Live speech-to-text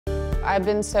I've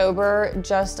been sober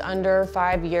just under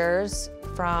 5 years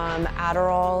from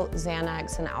Adderall,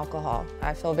 Xanax, and alcohol.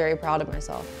 I feel very proud of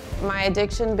myself. My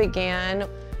addiction began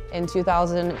in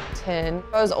 2010.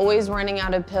 I was always running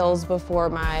out of pills before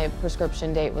my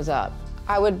prescription date was up.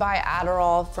 I would buy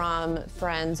Adderall from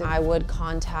friends. I would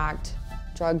contact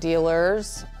drug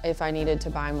dealers if I needed to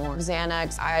buy more.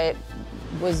 Xanax, I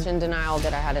was in denial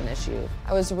that I had an issue.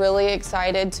 I was really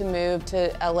excited to move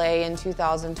to LA in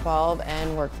 2012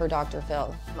 and work for Dr.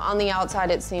 Phil. On the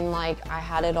outside, it seemed like I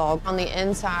had it all. On the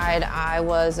inside, I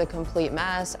was a complete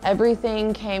mess.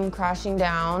 Everything came crashing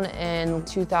down in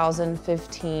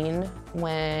 2015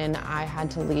 when I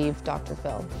had to leave Dr.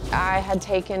 Phil. I had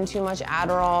taken too much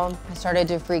Adderall. I started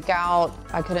to freak out.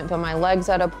 I couldn't feel my legs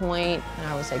at a point, and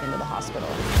I was taken to the hospital.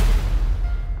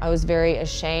 I was very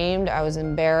ashamed, I was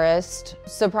embarrassed.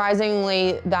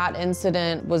 Surprisingly, that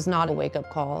incident was not a wake-up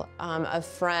call. A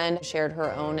friend shared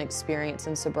her own experience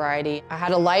in sobriety. I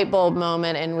had a light bulb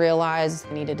moment and realized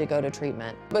I needed to go to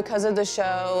treatment. Because of the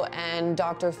show and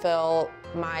Dr. Phil,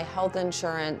 my health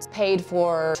insurance paid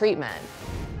for treatment.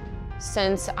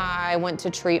 Since I went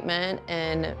to treatment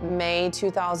in May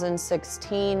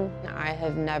 2016, I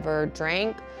have never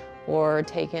drank or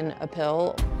taken a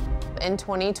pill. In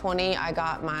 2020, I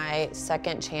got my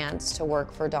second chance to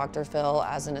work for Dr. Phil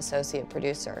as an associate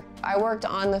producer. I worked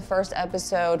on the first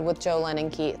episode with JoLynn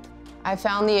and Keith. I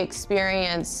found the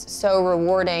experience so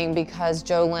rewarding because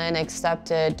JoLynn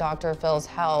accepted Dr. Phil's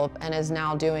help and is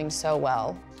now doing so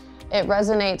well. It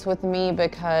resonates with me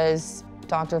because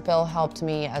Dr. Phil helped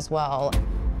me as well.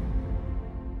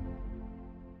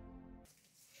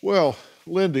 Well,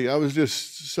 Lindy, I was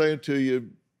just saying to you,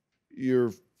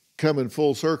 you're coming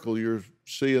full circle. You're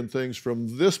seeing things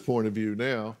from this point of view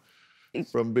now,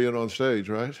 from being on stage,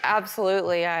 right?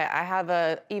 Absolutely. I have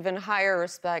an even higher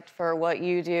respect for what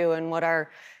you do and what our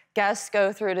guests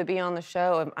go through to be on the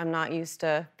show. I'm not used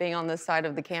to being on this side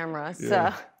of the camera, so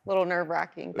a little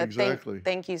nerve-wracking. But exactly.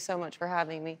 Thank you so much for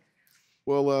having me.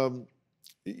 Well,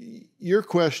 your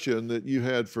question that you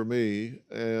had for me,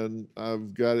 and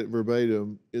I've got it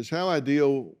verbatim, is how I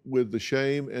deal with the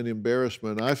shame and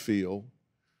embarrassment I feel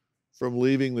from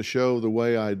leaving the show the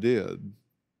way I did.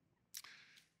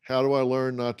 How do I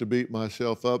learn not to beat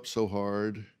myself up so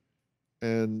hard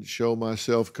and show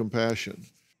myself compassion?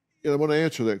 And I'm going to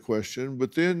answer that question,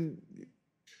 but then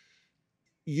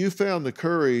you found the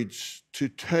courage to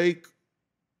take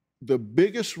the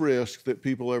biggest risk that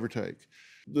people ever take.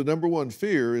 The number one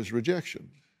fear is rejection.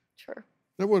 Sure.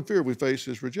 Number one fear we face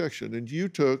is rejection. And you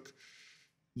took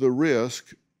the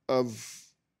risk of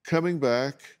coming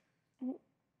back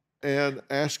and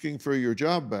asking for your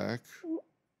job back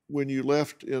when you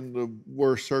left in the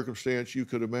worst circumstance you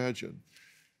could imagine.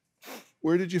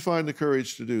 Where did you find the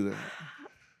courage to do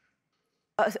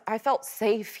that? I felt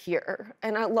safe here,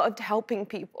 and I loved helping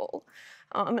people.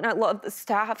 And I loved the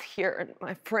staff here, and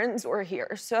my friends were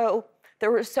here. So there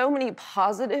were so many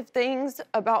positive things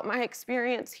about my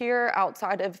experience here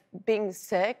outside of being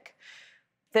sick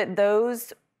that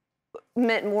those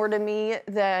meant more to me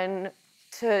than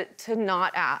to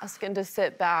not ask and to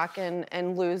sit back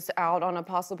and lose out on a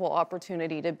possible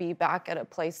opportunity to be back at a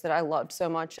place that I loved so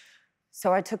much.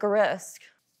 So I took a risk.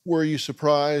 Were you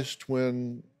surprised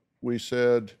when we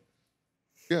said,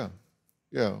 yeah,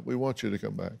 we want you to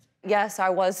come back? Yes, I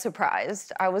was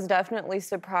surprised. I was definitely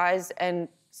surprised and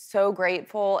so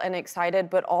grateful and excited,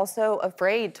 but also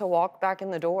afraid to walk back in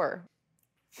the door.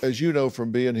 As you know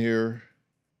from being here,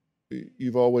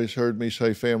 you've always heard me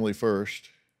say family first.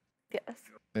 Yes.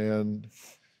 And,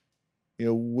 you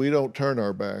know, we don't turn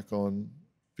our back on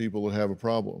people that have a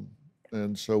problem.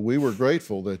 And so we were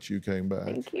grateful that you came back.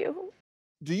 Thank you.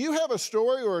 Do you have a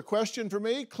story or a question for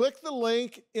me? Click the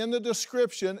link in the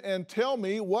description and tell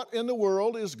me what in the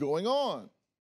world is going on.